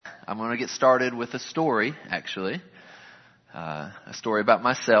I'm going to get started with a story, actually. A story about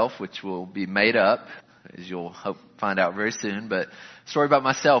myself, which will be made up, as you'll find out very soon. But a story about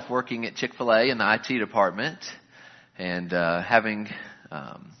myself working at Chick-fil-A in the IT department and having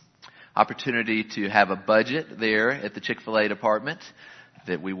opportunity to have a budget there at the Chick-fil-A department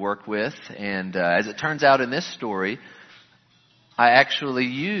that we work with. And as it turns out in this story, I actually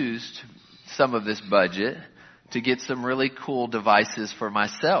used some of this budget to get some really cool devices for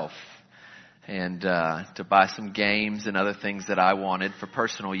myself and to buy some games and other things that I wanted for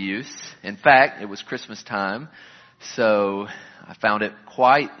personal use. In fact, it was Christmas time, so I found it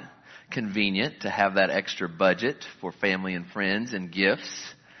quite convenient to have that extra budget for family and friends and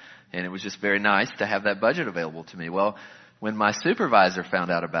gifts, and it was just very nice to have that budget available to me. Well, when my supervisor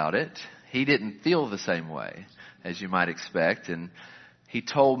found out about it, he didn't feel the same way, as you might expect, and he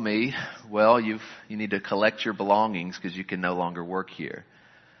told me, well, you need to collect your belongings because you can no longer work here.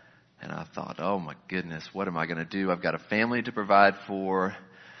 And I thought, oh my goodness, what am I going to do? I've got a family to provide for.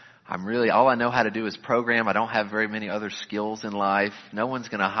 All I know how to do is program. I don't have very many other skills in life. No one's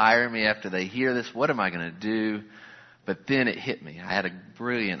going to hire me after they hear this. What am I going to do? But then it hit me. I had a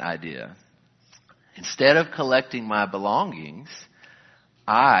brilliant idea. Instead of collecting my belongings,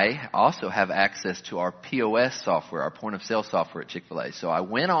 I also have access to our POS software, our point of sale software at Chick-fil-A. So I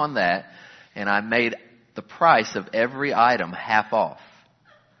went on that and I made the price of every item half off.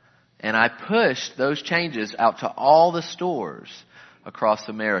 And I pushed those changes out to all the stores across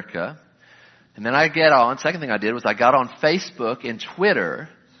America. And then second thing I did was I got on Facebook and Twitter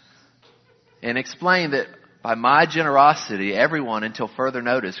and explained that by my generosity, everyone until further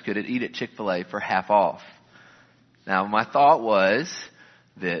notice could eat at Chick-fil-A for half off. Now my thought was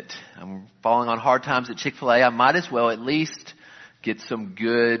that I'm falling on hard times at Chick-fil-A. I might as well at least get some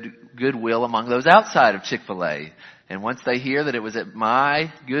goodwill among those outside of Chick-fil-A. And once they hear that it was at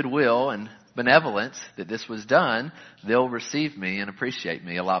my goodwill and benevolence that this was done, they'll receive me and appreciate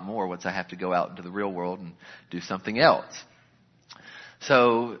me a lot more once I have to go out into the real world and do something else.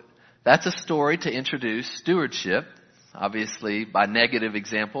 So that's a story to introduce stewardship, obviously by negative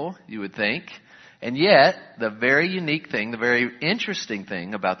example, you would think. And yet, the very unique thing, the very interesting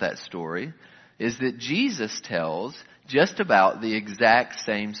thing about that story is that Jesus tells just about the exact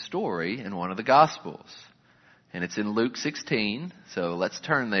same story in one of the Gospels. And it's in Luke 16, so let's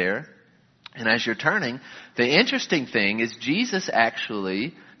turn there. And as you're turning, the interesting thing is Jesus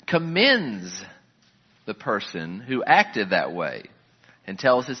actually commends the person who acted that way and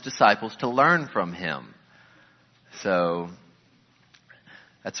tells his disciples to learn from him. So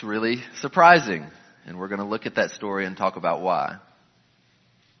that's really surprising. And we're going to look at that story and talk about why.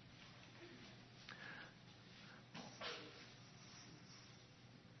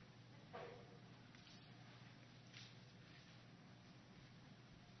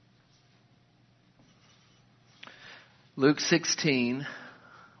 Luke 16,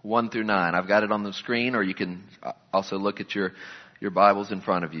 1 through 9. I've got it on the screen, or you can also look at your Bibles in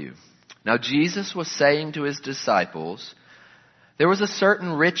front of you. Now Jesus was saying to his disciples, there was a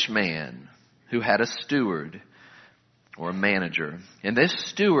certain rich man who had a steward or a manager. And this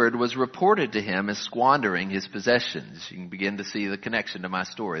steward was reported to him as squandering his possessions. You can begin to see the connection to my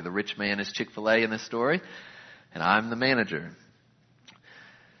story. The rich man is Chick-fil-A in this story, and I'm the manager.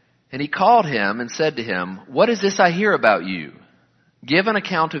 And he called him and said to him, what is this I hear about you? Give an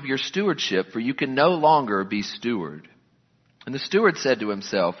account of your stewardship, for you can no longer be steward. And the steward said to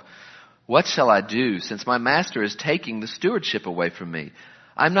himself, what shall I do, since my master is taking the stewardship away from me?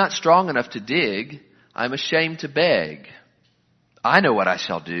 I'm not strong enough to dig. I'm ashamed to beg. I know what I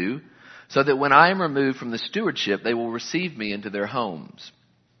shall do, so that when I am removed from the stewardship, they will receive me into their homes.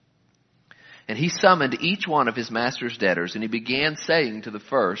 And he summoned each one of his master's debtors, and he began saying to the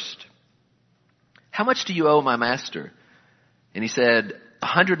first, how much do you owe my master? And he said,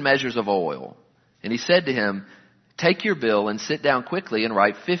 100 measures of oil. And he said to him, take your bill and sit down quickly and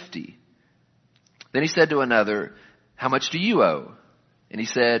write 50. Then he said to another, how much do you owe? And he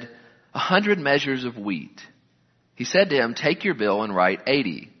said, 100 measures of wheat. He said to him, take your bill and write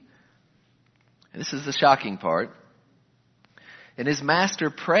 80. And this is the shocking part. And his master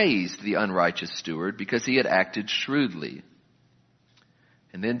praised the unrighteous steward because he had acted shrewdly.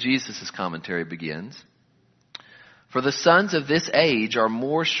 And then Jesus' commentary begins. For the sons of this age are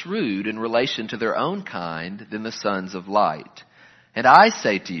more shrewd in relation to their own kind than the sons of light. And I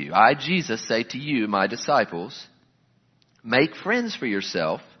say to you, I, Jesus, say to you, my disciples, make friends for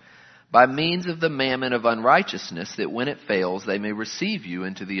yourself by means of the mammon of unrighteousness, that when it fails, they may receive you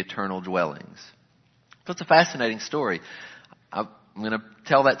into the eternal dwellings. So it's a fascinating story. I'm going to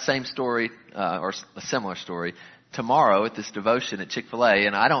tell that same story, or a similar story, tomorrow at this devotion at Chick-fil-A,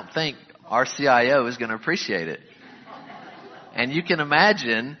 and I don't think our CIO is going to appreciate it. And you can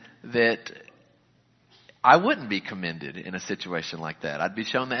imagine that I wouldn't be commended in a situation like that. I'd be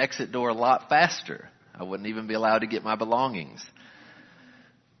shown the exit door a lot faster. I wouldn't even be allowed to get my belongings.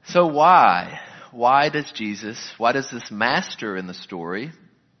 So why? Why does this master in the story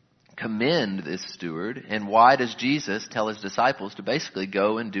commend this steward? And why does Jesus tell his disciples to basically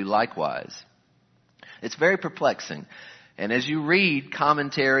go and do likewise? It's very perplexing. And as you read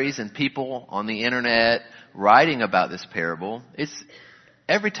commentaries and people on the internet writing about this parable,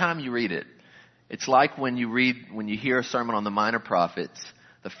 every time you read it, it's like when you hear a sermon on the minor prophets,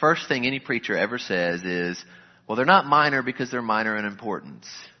 the first thing any preacher ever says is, well, they're not minor because they're minor in importance.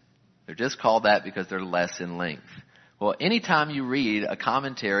 They're just called that because they're less in length. Well, anytime you read a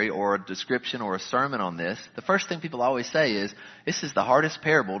commentary or a description or a sermon on this, the first thing people always say is, this is the hardest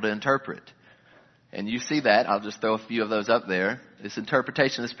parable to interpret. And you see that. I'll just throw a few of those up there. This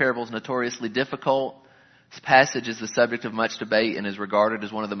interpretation of this parable is notoriously difficult. This passage is the subject of much debate and is regarded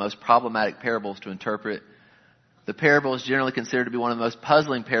as one of the most problematic parables to interpret. The parable is generally considered to be one of the most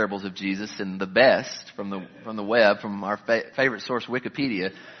puzzling parables of Jesus and the best from the web, from our favorite source,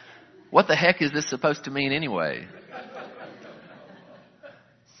 Wikipedia. What the heck is this supposed to mean anyway?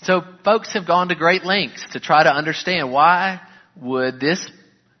 So folks have gone to great lengths to try to understand why would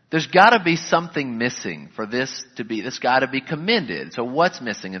there's got to be something missing for this guy to be commended. So what's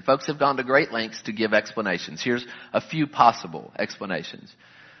missing? And folks have gone to great lengths to give explanations. Here's a few possible explanations.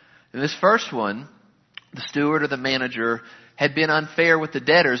 In this first one, the steward or the manager had been unfair with the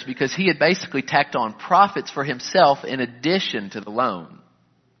debtors because he had basically tacked on profits for himself in addition to the loan.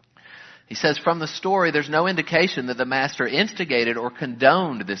 He says from the story, there's no indication that the master instigated or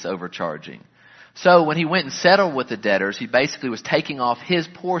condoned this overcharging. So when he went and settled with the debtors, he basically was taking off his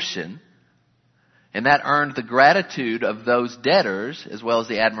portion, and that earned the gratitude of those debtors as well as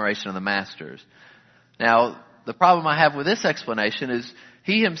the admiration of the masters. Now, the problem I have with this explanation is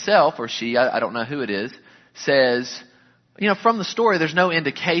he himself, or she, I don't know who it is, says, from the story there's no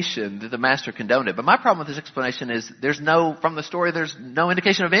indication that the master condoned it. But my problem with this explanation is from the story there's no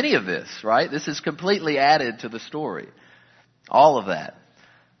indication of any of this, right? This is completely added to the story. All of that.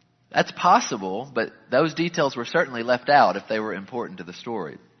 That's possible, but those details were certainly left out if they were important to the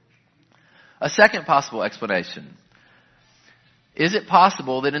story. A second possible explanation. Is it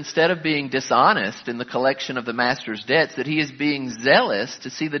possible that instead of being dishonest in the collection of the master's debts, that he is being zealous to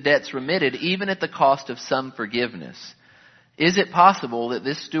see the debts remitted even at the cost of some forgiveness? Is it possible that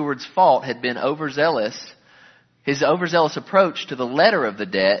this steward's fault had been his overzealous approach to the letter of the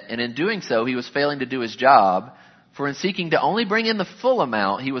debt, and in doing so he was failing to do his job, for in seeking to only bring in the full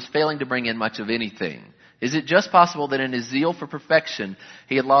amount, he was failing to bring in much of anything? Is it just possible that in his zeal for perfection,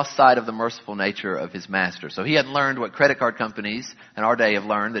 he had lost sight of the merciful nature of his master? So he had learned what credit card companies in our day have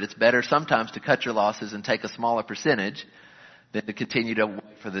learned, that it's better sometimes to cut your losses and take a smaller percentage than to continue to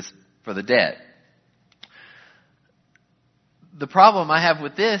wait for the debt. The problem I have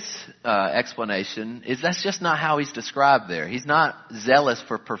with this explanation is that's just not how he's described there. He's not zealous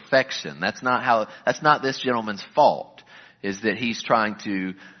for perfection. That's not this gentleman's fault, is that he's trying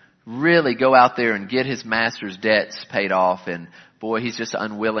to really go out there and get his master's debts paid off, and boy, he's just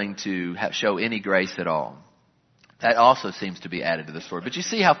unwilling to show any grace at all. That also seems to be added to the story. But you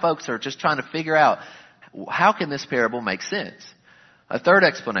see how folks are just trying to figure out, how can this parable make sense? A third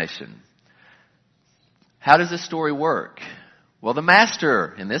explanation. How does this story work? Well, the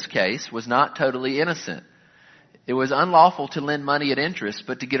master, in this case, was not totally innocent. It was unlawful to lend money at interest,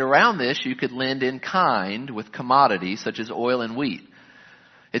 but to get around this, you could lend in kind with commodities such as oil and wheat.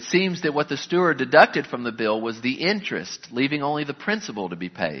 It seems that what the steward deducted from the bill was the interest, leaving only the principal to be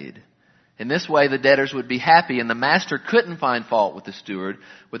paid. In this way, the debtors would be happy, and the master couldn't find fault with the steward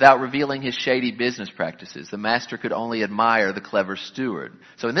without revealing his shady business practices. The master could only admire the clever steward.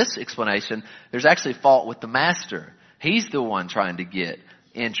 So in this explanation, there's actually fault with the master. He's the one trying to get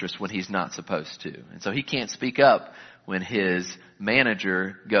interest when he's not supposed to. And so he can't speak up when his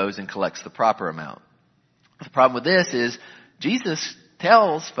manager goes and collects the proper amount. The problem with this is Jesus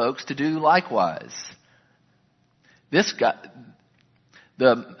tells folks to do likewise. This guy,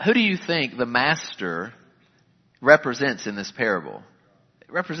 who do you think the master represents in this parable?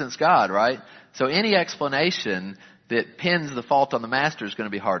 It represents God, right? So any explanation that pins the fault on the master is going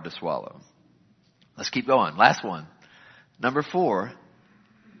to be hard to swallow. Let's keep going. Last one. Number 4,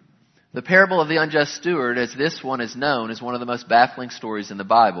 the parable of the unjust steward, as this one is known, is one of the most baffling stories in the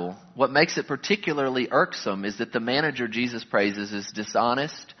Bible. What makes it particularly irksome is that the manager Jesus praises is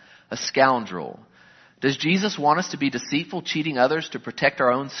dishonest, a scoundrel. Does Jesus want us to be deceitful, cheating others to protect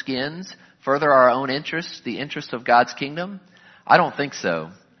our own skins, further our own interests, the interests of God's kingdom? I don't think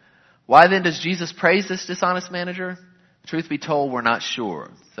so. Why then does Jesus praise this dishonest manager? Truth be told, we're not sure.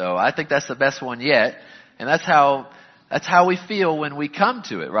 So I think that's the best one yet. And that's how we feel when we come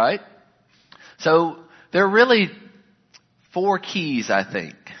to it, right? So there are really 4 keys, I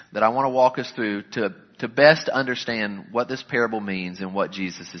think, that I want to walk us through to best understand what this parable means and what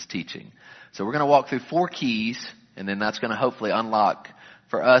Jesus is teaching. So we're going to walk through 4 keys, and then that's going to hopefully unlock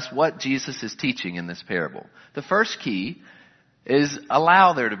for us what Jesus is teaching in this parable. The first key is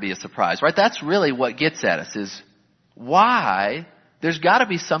allow there to be a surprise, right? That's really what gets at us, is why there's got to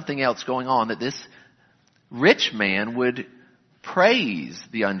be something else going on that this rich man would praise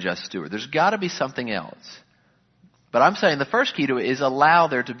the unjust steward. There's got to be something else. But I'm saying the first key to it is allow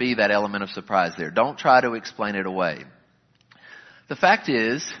there to be that element of surprise there. Don't try to explain it away. The fact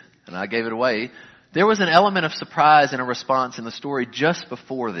is, and I gave it away, there was an element of surprise and a response in the story just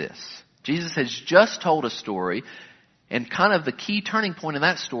before this. Jesus has just told a story, and kind of the key turning point in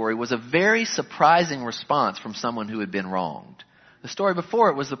that story was a very surprising response from someone who had been wronged. The story before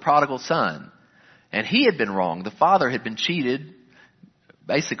it was the prodigal son. And he had been wronged. The father had been cheated.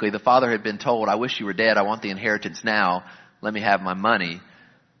 Basically, the father had been told, I wish you were dead. I want the inheritance now. Let me have my money.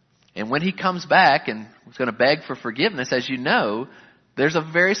 And when he comes back and was going to beg for forgiveness, as you know, there's a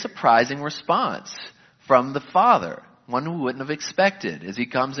very surprising response from the father, one who wouldn't have expected, as he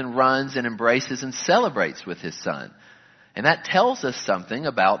comes and runs and embraces and celebrates with his son. And that tells us something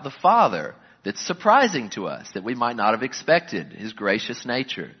about the father that's surprising to us, that we might not have expected, his gracious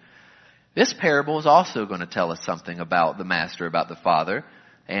nature. This parable is also going to tell us something about the master, about the father,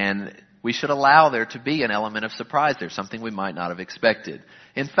 and we should allow there to be an element of surprise there, something we might not have expected.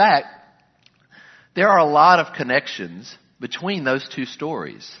 In fact, there are a lot of connections between those 2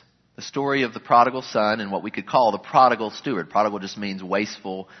 stories. The story of the prodigal son and what we could call the prodigal steward. Prodigal just means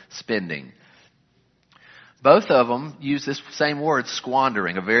wasteful spending. Both of them use this same word,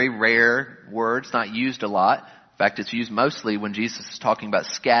 squandering, a very rare word. It's not used a lot. In fact, it's used mostly when Jesus is talking about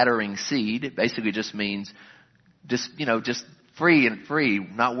scattering seed. It basically just means just free,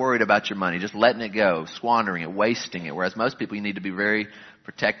 not worried about your money, just letting it go, squandering it, wasting it. Whereas most people, you need to be very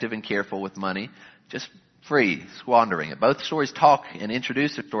protective and careful with money. Just free, squandering it. Both stories talk and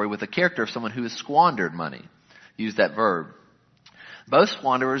introduce the story with a character of someone who has squandered money. Use that verb. Both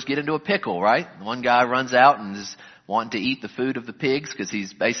squanderers get into a pickle, right? One guy runs out and is wanting to eat the food of the pigs because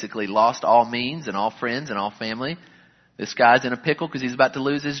he's basically lost all means and all friends and all family. This guy's in a pickle because he's about to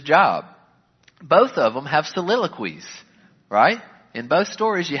lose his job. Both of them have soliloquies, right? In both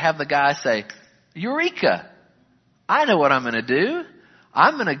stories, you have the guy say, Eureka! I know what I'm going to do.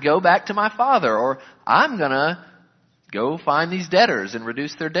 I'm going to go back to my father, or I'm going to go find these debtors and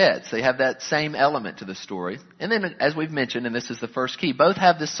reduce their debts. They have that same element to the story. And then, as we've mentioned, and this is the first key, both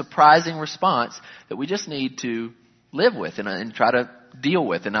have this surprising response that we just need to live with and try to deal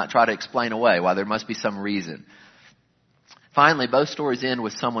with and not try to explain away why there must be some reason. Finally, both stories end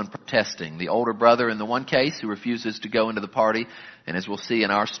with someone protesting. The older brother in the one case who refuses to go into the party, and as we'll see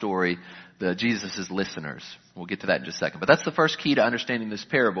in our story, Jesus' listeners. We'll get to that in just a second. But that's the first key to understanding this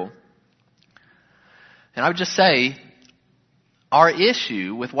parable. And I would just say, our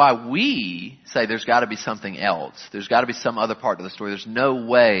issue with why we say there's got to be something else, there's got to be some other part of the story, there's no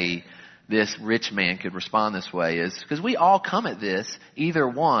way this rich man could respond this way, is because we all come at this, either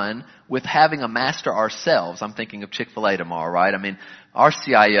one, with having a master ourselves. I'm thinking of Chick-fil-A tomorrow, right? I mean, our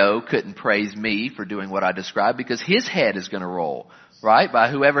CIO couldn't praise me for doing what I described because his head is going to roll, right,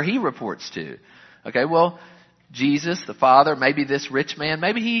 by whoever he reports to. Okay, well, Jesus, the Father, maybe this rich man,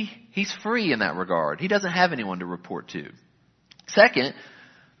 maybe he's free in that regard. He doesn't have anyone to report to. Second,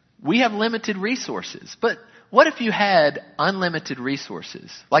 we have limited resources. But what if you had unlimited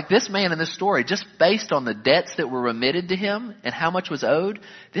resources? Like this man in this story, just based on the debts that were remitted to him and how much was owed,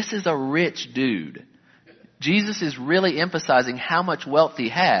 this is a rich dude. Jesus is really emphasizing how much wealth he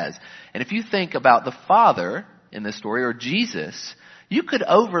has. And if you think about the Father in this story, or Jesus, you could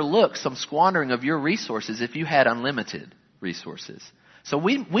overlook some squandering of your resources if you had unlimited resources. So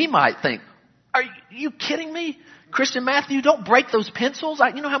we might think, are you kidding me? Christian Matthew, don't break those pencils.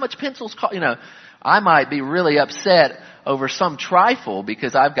 You know how much pencils cost? I might be really upset over some trifle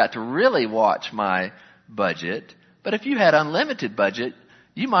because I've got to really watch my budget. But if you had unlimited budget,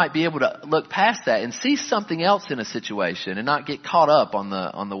 you might be able to look past that and see something else in a situation and not get caught up on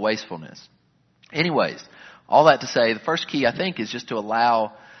the wastefulness. Anyways, all that to say, the first key, I think, is just to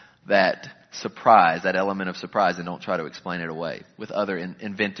allow that surprise, that element of surprise, and don't try to explain it away with other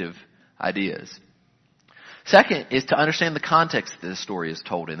inventive ideas. Second is to understand the context that this story is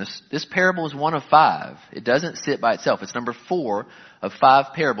told in. This parable is one of 5. It doesn't sit by itself. It's number 4 of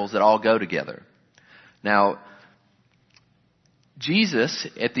 5 parables that all go together. Now, Jesus,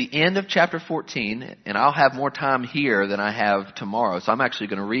 at the end of chapter 14, and I'll have more time here than I have tomorrow, so I'm actually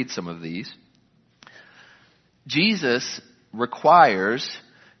going to read some of these. Jesus requires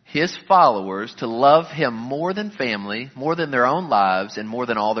his followers to love him more than family, more than their own lives, and more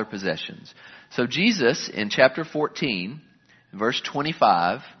than all their possessions. So Jesus, in chapter 14, verse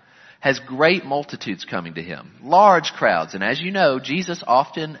 25, has great multitudes coming to him. Large crowds. And as you know, Jesus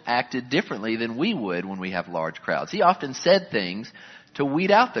often acted differently than we would when we have large crowds. He often said things to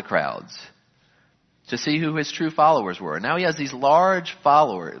weed out the crowds, to see who his true followers were. Now he has these large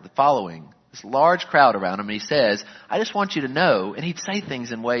following, this large crowd around him, and he says, I just want you to know, and he'd say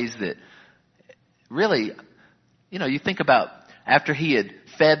things in ways that really, you think about after he had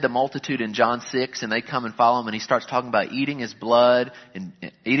fed the multitude in John 6 and they come and follow him and he starts talking about eating his blood and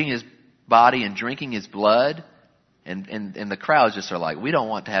eating his body and drinking his blood. And the crowds just are like, we don't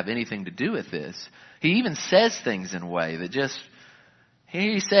want to have anything to do with this. He even says things in a way that just,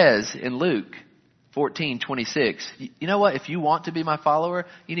 here he says in Luke 14:26, you know what? If you want to be my follower,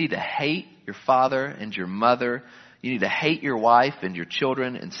 you need to hate your father and your mother. You need to hate your wife and your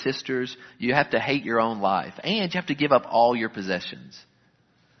children and sisters. You have to hate your own life. And you have to give up all your possessions.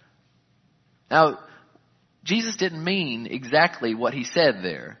 Now, Jesus didn't mean exactly what he said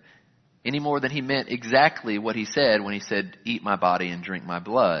there, any more than he meant exactly what he said when he said, eat my body and drink my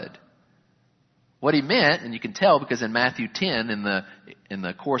blood. What he meant, and you can tell because in Matthew 10, in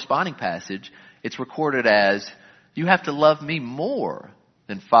the corresponding passage, it's recorded as, you have to love me more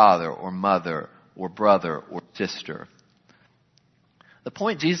than father or mother or brother or sister. The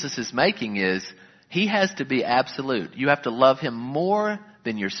point Jesus is making is, he has to be absolute. You have to love him more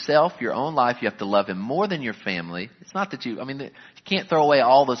than yourself, your own life. You have to love him more than your family. It's not that you can't throw away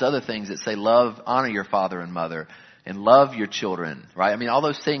all those other things that say honor your father and mother and love your children, right? All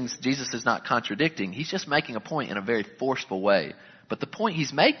those things Jesus is not contradicting. He's just making a point in a very forceful way. But the point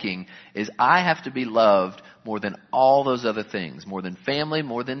he's making is I have to be loved more than all those other things, more than family,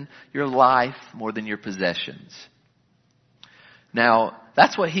 more than your life, more than your possessions. Now,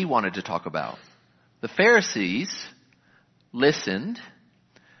 that's what he wanted to talk about. The Pharisees listened,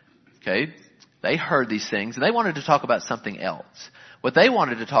 okay? They heard these things and they wanted to talk about something else. What they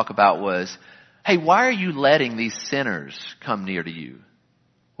wanted to talk about was, hey, why are you letting these sinners come near to you?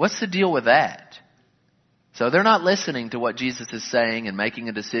 What's the deal with that? So they're not listening to what Jesus is saying and making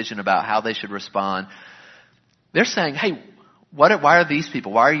a decision about how they should respond. They're saying, hey, why are these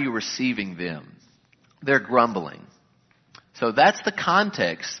people? Why are you receiving them? They're grumbling. So that's the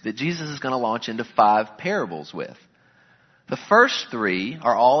context that Jesus is going to launch into 5 parables with. The first 3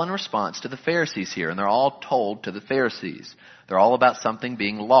 are all in response to the Pharisees here, and they're all told to the Pharisees. They're all about something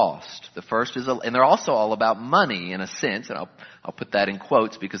being lost. The first is, and they're also all about money in a sense, and I'll put that in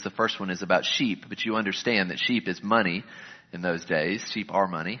quotes because the first one is about sheep, but you understand that sheep is money in those days. Sheep are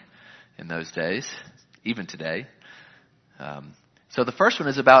money in those days, even today. So the first one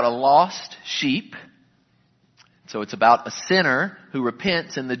is about a lost sheep. So it's about a sinner who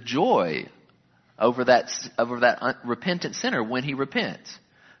repents and the joy over that repentant sinner when he repents.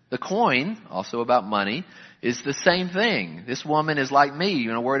 The coin, also about money, is the same thing. This woman is like me,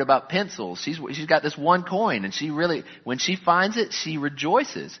 worried about pencils. She's got this one coin, and when she finds it, she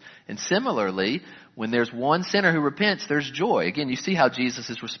rejoices. And similarly, when there's one sinner who repents, there's joy. Again, you see how Jesus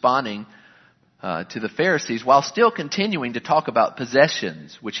is responding to the Pharisees while still continuing to talk about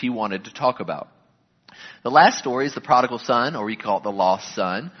possessions, which he wanted to talk about. The last story is the prodigal son, or we call it the lost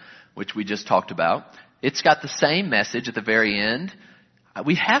son, which we just talked about. It's got the same message at the very end.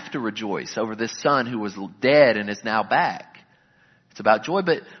 We have to rejoice over this son who was dead and is now back. It's about joy.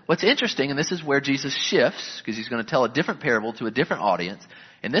 But what's interesting, and this is where Jesus shifts, because he's going to tell a different parable to a different audience.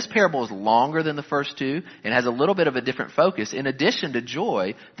 And this parable is longer than the first 2 and has a little bit of a different focus. In addition to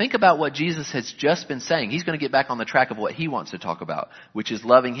joy, think about what Jesus has just been saying. He's going to get back on the track of what he wants to talk about, which is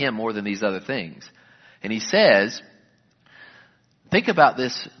loving him more than these other things. And he says, think about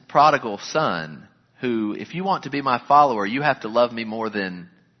this prodigal son who, if you want to be my follower, you have to love me more than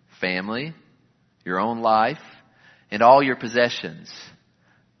family, your own life, and all your possessions.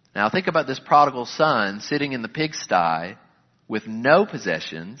 Now think about this prodigal son sitting in the pigsty with no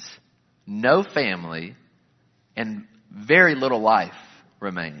possessions, no family, and very little life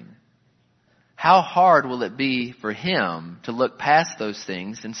remaining. How hard will it be for him to look past those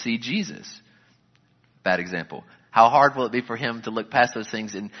things and see Jesus? Bad example. How hard will it be for him to look past those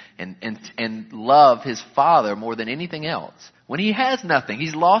things and love his father more than anything else? When he has nothing,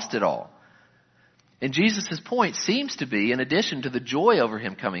 he's lost it all. And Jesus' point seems to be, in addition to the joy over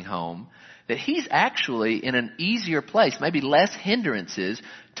him coming home, that he's actually in an easier place, maybe less hindrances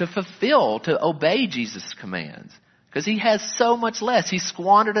to fulfill, to obey Jesus' commands. Because he has so much less. He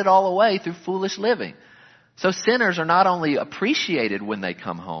squandered it all away through foolish living. So sinners are not only appreciated when they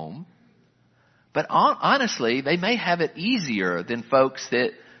come home, but honestly, they may have it easier than folks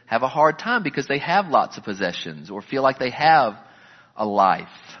that have a hard time because they have lots of possessions or feel like they have a life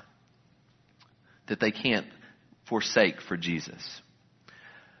that they can't forsake for Jesus.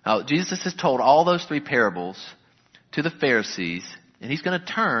 Now, Jesus has told all those three parables to the Pharisees, and he's going to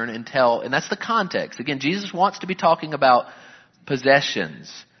turn and tell, and that's the context. Again, Jesus wants to be talking about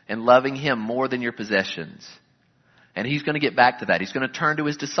possessions and loving him more than your possessions. And he's going to get back to that. He's going to turn to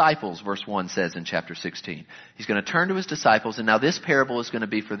his disciples, verse 1 says in chapter 16. He's going to turn to his disciples, and now this parable is going to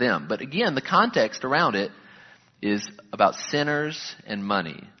be for them. But again, the context around it is about sinners and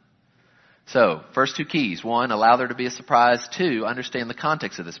money. So, first two keys. 1, allow there to be a surprise. 2, understand the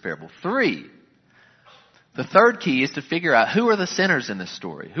context of this parable. 3, the third key is to figure out who are the sinners in this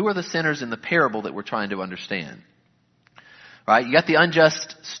story. Who are the sinners in the parable that we're trying to understand? Right? You got the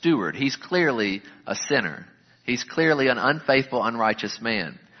unjust steward. He's clearly a sinner. He's clearly an unfaithful, unrighteous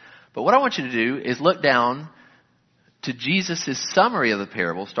man. But what I want you to do is look down to Jesus' summary of the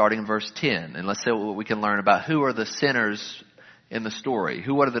parable starting in verse 10. And let's see what we can learn about who are the sinners in the story.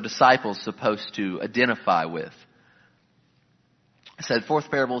 What are the disciples supposed to identify with? I said fourth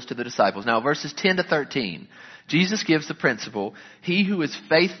parables to the disciples. Now verses 10 to 13. Jesus gives the principle, he who is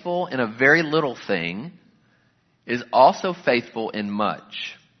faithful in a very little thing is also faithful in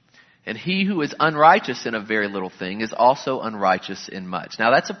much. And he who is unrighteous in a very little thing is also unrighteous in much.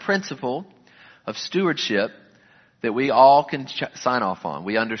 Now that's a principle of stewardship that we all can sign off on.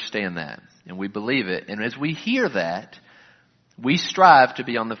 We understand that and we believe it. And as we hear that, we strive to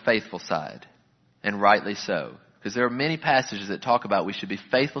be on the faithful side, and rightly so. Because there are many passages that talk about we should be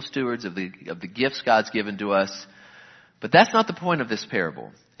faithful stewards of the gifts God's given to us. But that's not the point of this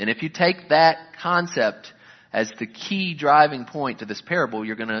parable. And if you take that concept as the key driving point to this parable,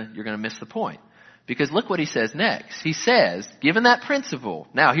 you're gonna miss the point. Because look what he says next. He says, given that principle,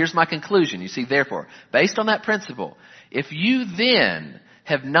 now here's my conclusion. You see, therefore, based on that principle, if you then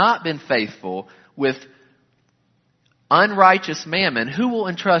have not been faithful with unrighteous mammon, who will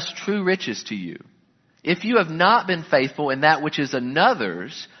entrust true riches to you? If you have not been faithful in that which is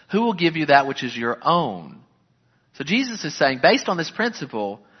another's, who will give you that which is your own? So Jesus is saying, based on this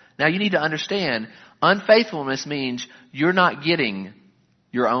principle, now you need to understand, unfaithfulness means you're not getting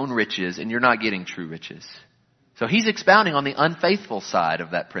your own riches and you're not getting true riches. So he's expounding on the unfaithful side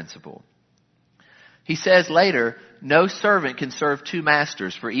of that principle. He says later, no servant can serve two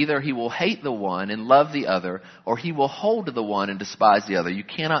masters, for either he will hate the one and love the other, or he will hold to the one and despise the other. You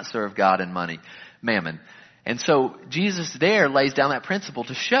cannot serve God and mammon. And so Jesus there lays down that principle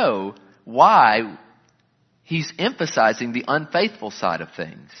to show why he's emphasizing the unfaithful side of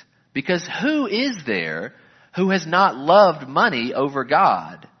things. Because who is there who has not loved money over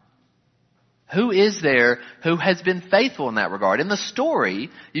God? Who is there who has been faithful in that regard? In the story,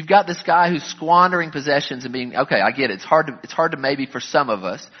 you've got this guy who's squandering possessions and being, okay, I get it. It's hard to maybe for some of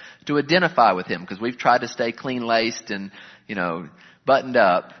us to identify with him because we've tried to stay clean-laced and, buttoned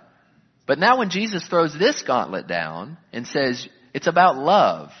up. But now when Jesus throws this gauntlet down and says, it's about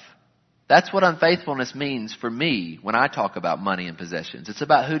love. That's what unfaithfulness means for me when I talk about money and possessions. It's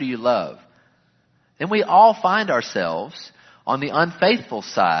about who do you love? And we all find ourselves on the unfaithful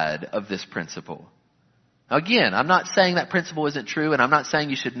side of this principle. Now again, I'm not saying that principle isn't true, and I'm not saying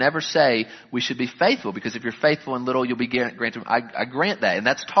you should never say we should be faithful, because if you're faithful in little, you'll be granted. I grant that, and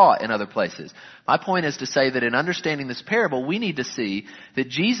that's taught in other places. My point is to say that in understanding this parable, we need to see that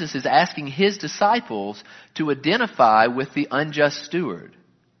Jesus is asking his disciples to identify with the unjust steward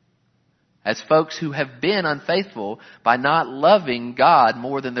as folks who have been unfaithful by not loving God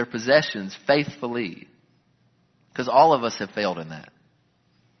more than their possessions faithfully. Because all of us have failed in that.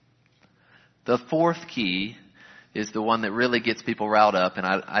 The fourth key is the one that really gets people riled up, and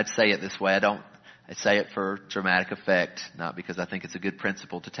I'd say it this way. I say it for dramatic effect, not because I think it's a good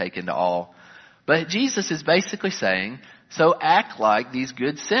principle to take into all. But Jesus is basically saying, so act like these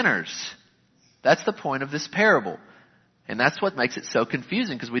good sinners. That's the point of this parable. And that's what makes it so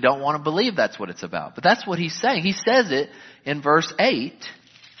confusing, because we don't want to believe that's what it's about. But that's what he's saying. He says it in verse 8.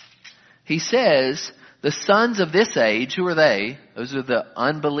 He says, the sons of this age, who are they? Those are the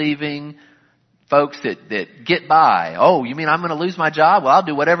unbelieving folks that get by. Oh, you mean I'm going to lose my job? Well, I'll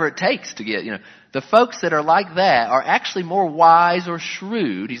do whatever it takes to get, The folks that are like that are actually more wise or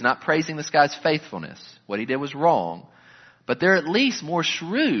shrewd. He's not praising this guy's faithfulness. What he did was wrong. But they're at least more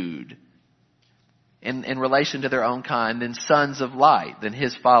shrewd in relation to their own kind than sons of light, than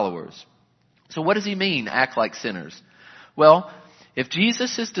his followers. So what does he mean, act like sinners? Well, if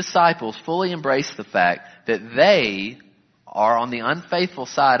Jesus' disciples fully embrace the fact that they are on the unfaithful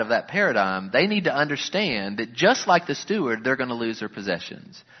side of that paradigm, they need to understand that just like the steward, they're going to lose their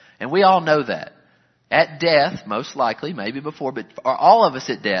possessions. And we all know that. At death, most likely, maybe before, but for all of us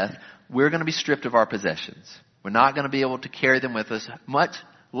at death, we're going to be stripped of our possessions. We're not going to be able to carry them with us, much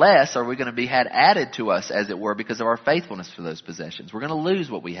less are we going to be had added to us, as it were, because of our faithfulness for those possessions. We're going to lose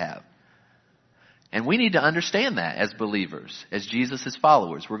what we have. And we need to understand that as believers, as Jesus'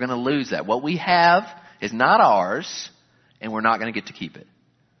 followers. We're going to lose that. What we have is not ours, and we're not going to get to keep it.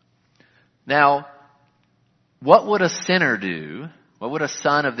 Now, what would a sinner do? What would a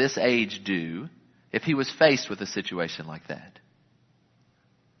son of this age do if he was faced with a situation like that?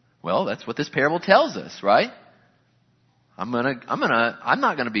 Well, that's what this parable tells us, right? I'm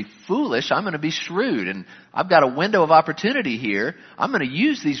not going to be foolish. I'm going to be shrewd. And I've got a window of opportunity here. I'm going to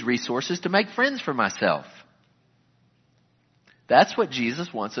use these resources to make friends for myself. That's what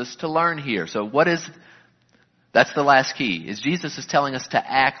Jesus wants us to learn here. So that's the last key, is Jesus is telling us to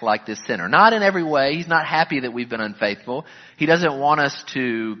act like this sinner. Not in every way. He's not happy that we've been unfaithful. He doesn't want us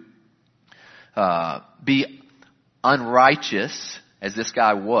to be unrighteous, as this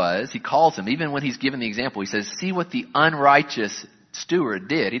guy was. He calls him, even when he's given the example, he says, see what the unrighteous steward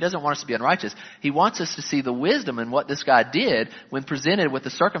did. He doesn't want us to be unrighteous. He wants us to see the wisdom in what this guy did when presented with the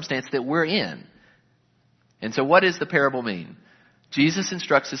circumstance that we're in. And so what does the parable mean? Jesus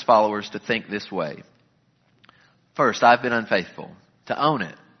instructs his followers to think this way. First, I've been unfaithful. To own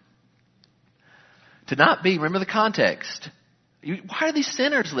it. To not be, remember the context. Why are these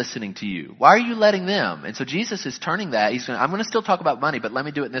sinners listening to you? Why are you letting them? And so Jesus is turning that. I'm going to still talk about money, but let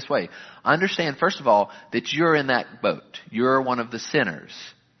me do it in this way. Understand, first of all, that you're in that boat. You're one of the sinners.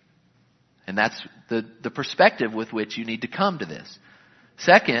 And that's the perspective with which you need to come to this.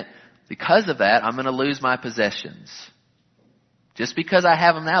 Second, because of that, I'm going to lose my possessions. Just because I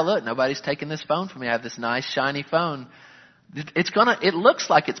have them now, look, nobody's taking this phone from me. I have this nice, shiny phone. It looks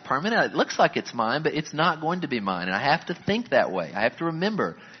like it's permanent. It looks like it's mine, but it's not going to be mine. And I have to think that way. I have to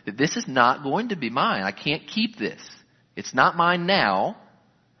remember that this is not going to be mine. I can't keep this. It's not mine now.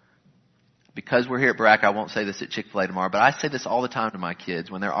 Because we're here at Barack, I won't say this at Chick-fil-A tomorrow, but I say this all the time to my kids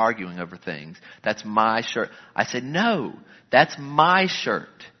when they're arguing over things. That's my shirt. I say, no, that's my shirt.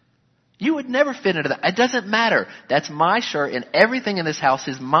 You would never fit into that. It doesn't matter. That's my shirt, and everything in this house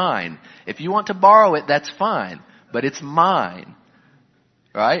is mine. If you want to borrow it, that's fine. But it's mine.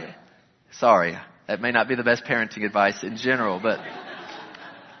 Right? Sorry. That may not be the best parenting advice in general, but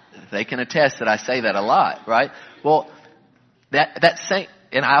they can attest that I say that a lot, right? Well,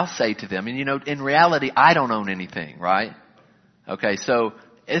 and I'll say to them, and in reality, I don't own anything, right? Okay, so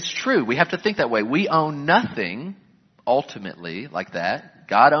it's true. We have to think that way. We own nothing, ultimately, like that.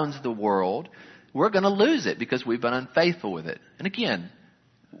 God owns the world. We're going to lose it because we've been unfaithful with it. And again,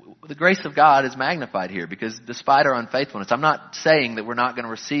 the grace of God is magnified here because despite our unfaithfulness, I'm not saying that we're not going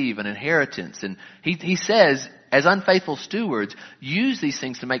to receive an inheritance. And he says, as unfaithful stewards, use these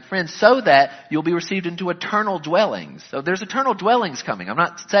things to make friends so that you'll be received into eternal dwellings. So there's eternal dwellings coming. I'm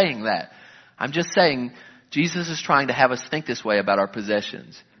not saying that. I'm just saying Jesus is trying to have us think this way about our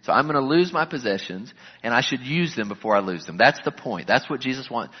possessions. So I'm going to lose my possessions, and I should use them before I lose them. That's the point. That's what Jesus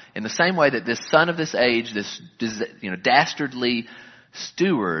wants. In the same way that this son of this age, this dastardly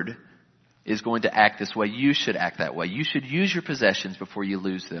steward is going to act this way, you should act that way. You should use your possessions before you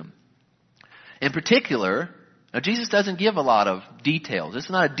lose them. In particular, now Jesus doesn't give a lot of details. This is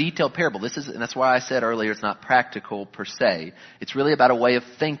not a detailed parable. And that's why I said earlier it's not practical per se. It's really about a way of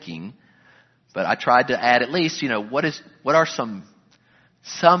thinking. But I tried to add at least, what are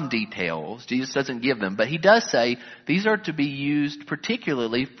some details. Jesus doesn't give them, but he does say these are to be used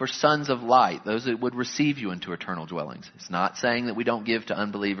particularly for sons of light, those that would receive you into eternal dwellings. It's not saying that we don't give to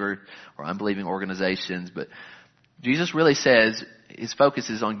unbeliever or unbelieving organizations, but Jesus really says his focus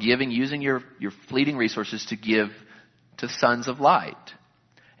is on using your fleeting resources to give to sons of light.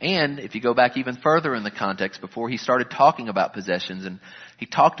 And if you go back even further in the context, before he started talking about possessions, and he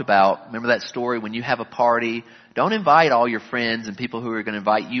talked about, remember that story when you have a party, don't invite all your friends and people who are going to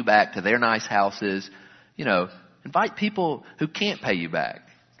invite you back to their nice houses. Invite people who can't pay you back,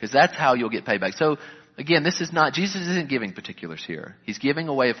 because that's how you'll get paid back. So again, Jesus isn't giving particulars here. He's giving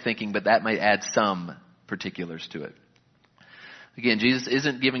a way of thinking, but that may add some particulars to it. Again, Jesus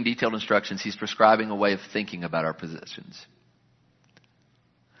isn't giving detailed instructions. He's prescribing a way of thinking about our possessions.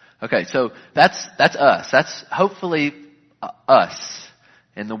 Okay, so that's us. That's hopefully us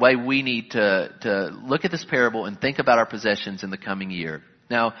and the way we need to look at this parable and think about our possessions in the coming year.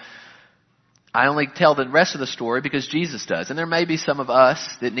 Now, I only tell the rest of the story because Jesus does. And there may be some of us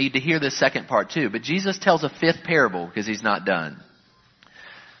that need to hear this second part too. But Jesus tells a fifth parable because he's not done.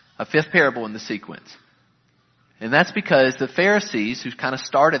 A fifth parable in the sequence. And that's because the Pharisees, who kind of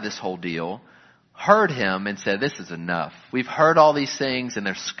started this whole deal, heard him and said, this is enough. We've heard all these things, and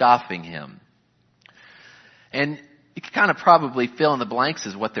they're scoffing him. And you can kind of probably fill in the blanks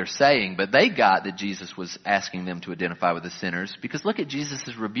as what they're saying, but they got that Jesus was asking them to identify with the sinners, because look at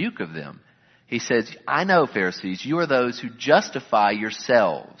Jesus' rebuke of them. He says, I know, Pharisees, you are those who justify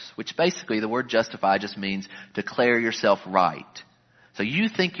yourselves, which basically the word justify just means declare yourself right. So you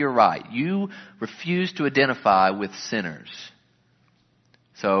think you're right. You refuse to identify with sinners.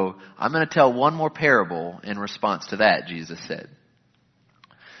 So I'm going to tell one more parable in response to that, Jesus said.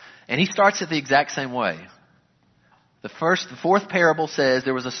 And he starts it the exact same way. The fourth parable says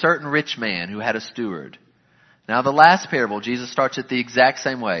there was a certain rich man who had a steward. Now the last parable, Jesus starts it the exact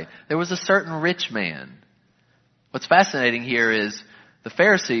same way. There was a certain rich man. What's fascinating here is the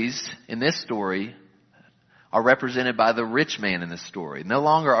Pharisees in this story are represented by the rich man in this story. No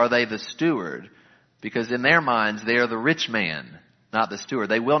longer are they the steward, because in their minds they are the rich man, not the steward.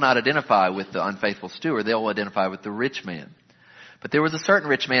 They will not identify with the unfaithful steward. They will identify with the rich man. But there was a certain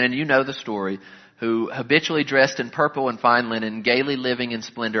rich man, and you know the story, who habitually dressed in purple and fine linen, gaily living in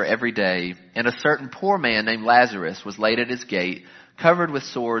splendor every day. And a certain poor man named Lazarus was laid at his gate, covered with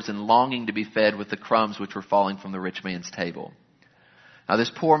sores and longing to be fed with the crumbs which were falling from the rich man's table. Now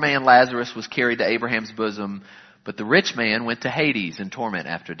this poor man Lazarus was carried to Abraham's bosom, but the rich man went to Hades in torment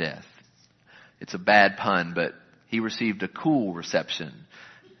after death. It's a bad pun, but he received a cool reception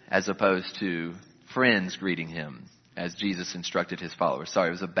as opposed to friends greeting him as Jesus instructed his followers. Sorry,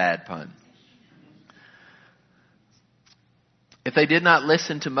 it was a bad pun. If they did not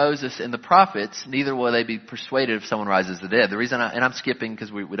listen to Moses and the prophets, neither will they be persuaded if someone rises the dead. The reason and I'm skipping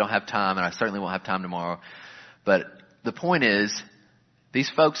because we don't have time, and I certainly won't have time tomorrow. But the point is, these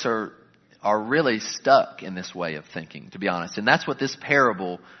folks are really stuck in this way of thinking, to be honest. And that's what this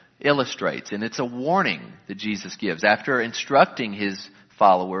parable illustrates. And it's a warning that Jesus gives. After instructing his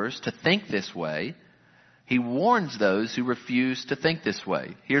followers to think this way, he warns those who refuse to think this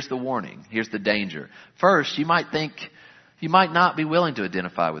way. Here's the warning. Here's the danger. First, you might not be willing to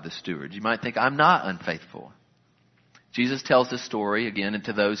identify with the steward. You might think, I'm not unfaithful. Jesus tells this story again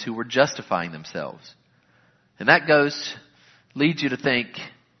to those who were justifying themselves. And that leads you to think,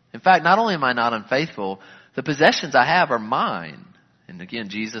 in fact, not only am I not unfaithful, the possessions I have are mine. And again,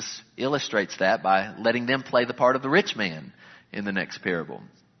 Jesus illustrates that by letting them play the part of the rich man in the next parable.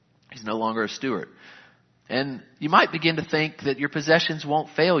 He's no longer a steward. And you might begin to think that your possessions won't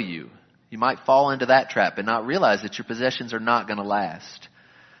fail you. You might fall into that trap and not realize that your possessions are not going to last.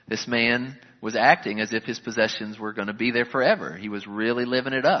 This man was acting as if his possessions were going to be there forever. He was really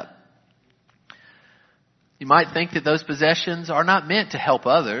living it up. You might think that those possessions are not meant to help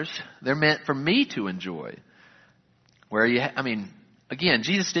others. They're meant for me to enjoy. Again,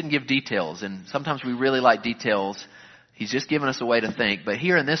 Jesus didn't give details, and sometimes we really like details. He's just given us a way to think. But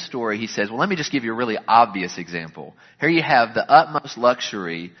here in this story, he says, well, let me just give you a really obvious example. Here you have the utmost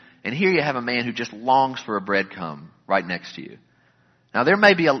luxury, and here you have a man who just longs for a breadcrumb right next to you. Now,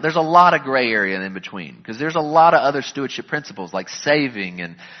 there's a lot of gray area in between, because there's a lot of other stewardship principles like saving,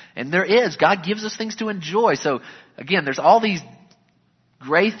 and there is. God gives us things to enjoy. So, again, there's all these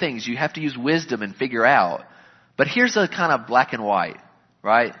gray things you have to use wisdom and figure out. But here's a kind of black and white,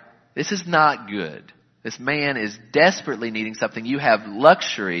 right? This is not good. This man is desperately needing something. You have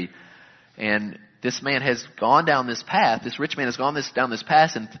luxury, and this man has gone down this path. This rich man has gone down this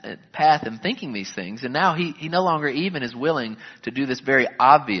path and thinking these things. And now he no longer even is willing to do this very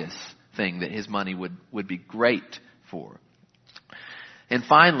obvious thing that his money would be great for. And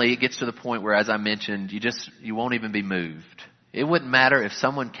finally, it gets to the point where, as I mentioned, you won't even be moved. It wouldn't matter if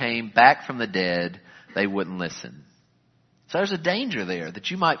someone came back from the dead, they wouldn't listen. So there's a danger there that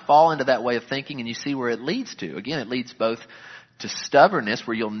you might fall into that way of thinking, and you see where it leads to. Again, it leads both to stubbornness,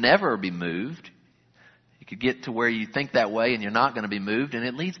 where you'll never be moved. You could get to where you think that way and you're not going to be moved, and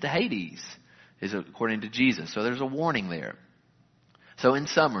it leads to Hades, is according to Jesus. So there's a warning there. So in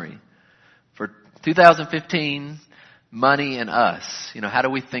summary, for 2015, money and us, how do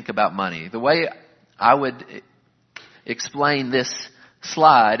we think about money? The way I would explain this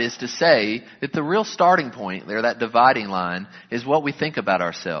slide is to say that the real starting point there, that dividing line, is what we think about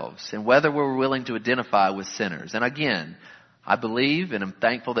ourselves and whether we're willing to identify with sinners. And again, I believe and I'm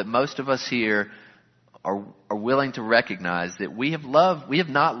thankful that most of us here are willing to recognize that we have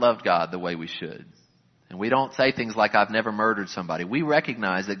not loved God the way we should. And we don't say things like, I've never murdered somebody. We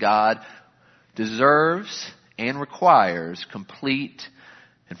recognize that God deserves and requires complete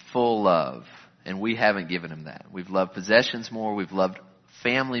and full love. And we haven't given him that. We've loved possessions more. We've loved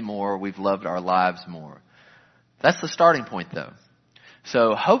family more. We've loved our lives more. That's the starting point, though.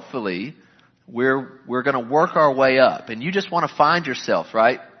 So hopefully we're going to work our way up. And you just want to find yourself,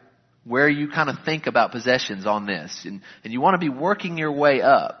 right, where you kind of think about possessions on this. And you want to be working your way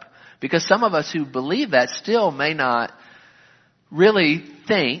up. Because some of us who believe that still may not really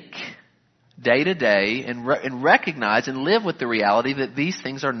think day to day and recognize and live with the reality that these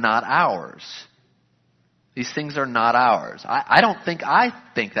things are not ours. These things are not ours. I don't think I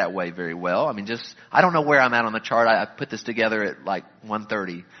think that way very well. I mean, I don't know where I'm at on the chart. I put this together at like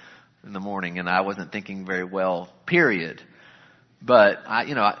 1:30 in the morning, and I wasn't thinking very well, period. But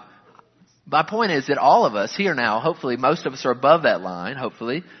my point is that all of us here now, hopefully most of us are above that line,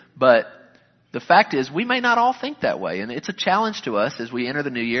 hopefully. But the fact is we may not all think that way. And it's a challenge to us as we enter the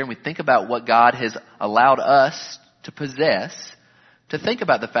new year and we think about what God has allowed us to possess, to think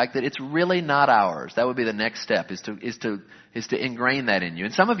about the fact that it's really not ours. That would be the next step, is to ingrain that in you.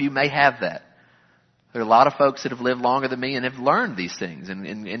 And some of you may have that. There are a lot of folks that have lived longer than me and have learned these things.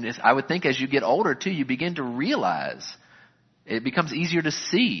 And I would think as you get older too, you begin to realize it becomes easier to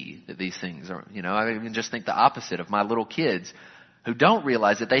see that these things are, I even just think the opposite of my little kids who don't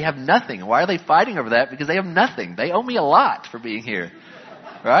realize that they have nothing. Why are they fighting over that? Because they have nothing. They owe me a lot for being here.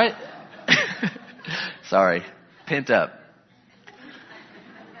 Right? Sorry. Pent up.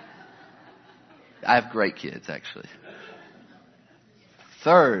 I have great kids, actually.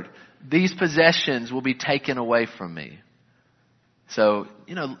 Third, these possessions will be taken away from me. So,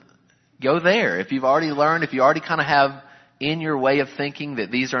 go there. If you've already learned, if you already kind of have in your way of thinking that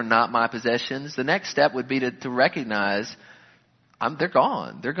these are not my possessions, the next step would be to recognize they're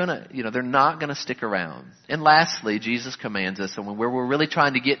gone. They're not gonna stick around. And lastly, Jesus commands us, and where we're really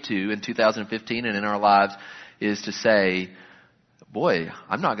trying to get to in 2015 and in our lives is to say, boy,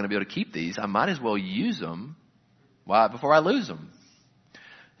 I'm not going to be able to keep these. I might as well use them before I lose them.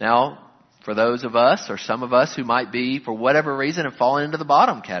 Now, for those of us or some of us who might be, for whatever reason, have fallen into the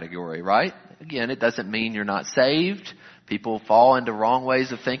bottom category, right? Again, it doesn't mean you're not saved. People fall into wrong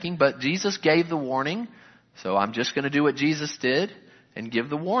ways of thinking, but Jesus gave the warning. So I'm just going to do what Jesus did and give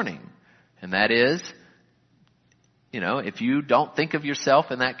the warning. And that is, if you don't think of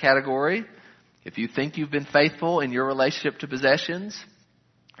yourself in that category, if you think you've been faithful in your relationship to possessions,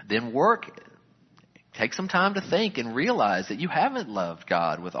 then take some time to think and realize that you haven't loved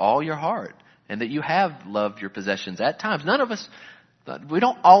God with all your heart and that you have loved your possessions at times. None of us, we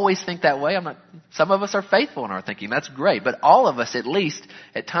don't always think that way. Some of us are faithful in our thinking. That's great. But all of us, at least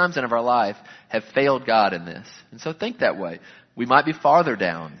at times in our life, have failed God in this. And so think that way. We might be farther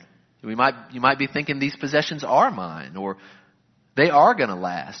down. You might be thinking these possessions are mine, or they are going to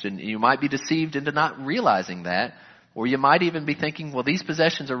last, and you might be deceived into not realizing that. Or you might even be thinking, well, these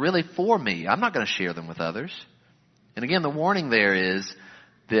possessions are really for me. I'm not going to share them with others. And again, the warning there is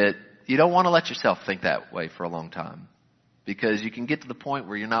that you don't want to let yourself think that way for a long time, because you can get to the point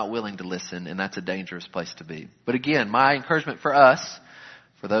where you're not willing to listen, and that's a dangerous place to be. But again, my encouragement for us,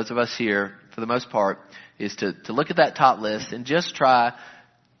 for those of us here, for the most part, is to look at that top list and just try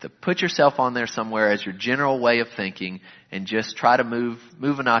to put yourself on there somewhere as your general way of thinking, and just try to move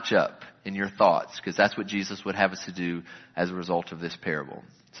a notch up in your thoughts, because that's what Jesus would have us to do as a result of this parable.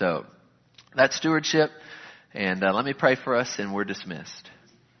 So that's stewardship, and let me pray for us, and we're dismissed.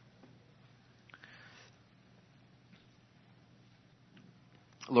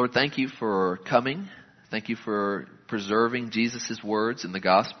 Lord, thank you for coming. Thank you for preserving Jesus' words in the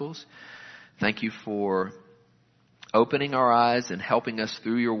Gospels. Thank you for opening our eyes and helping us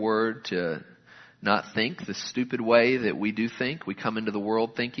through your word to not think the stupid way that we do think. We come into the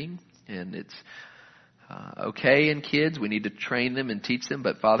world thinking, and it's okay in kids. We need to train them and teach them.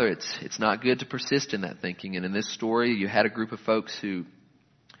 But Father, it's not good to persist in that thinking. And in this story, you had a group of folks who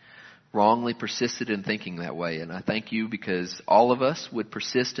wrongly persisted in thinking that way. And I thank you, because all of us would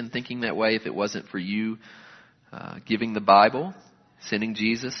persist in thinking that way if it wasn't for you giving the Bible, sending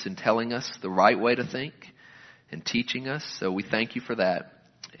Jesus and telling us the right way to think and teaching us. So we thank you for that.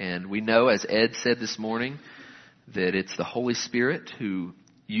 And we know, as Ed said this morning, that it's the Holy Spirit who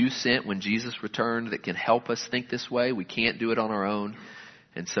you sent when Jesus returned that can help us think this way. We can't do it on our own.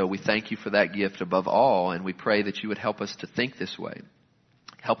 And so we thank you for that gift above all. And we pray that you would help us to think this way.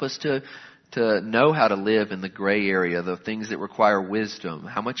 Help us to know how to live in the gray area, the things that require wisdom.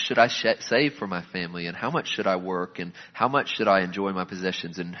 How much should I save for my family? And how much should I work? And how much should I enjoy my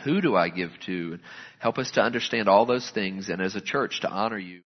possessions? And who do I give to? And help us to understand all those things, and as a church to honor you.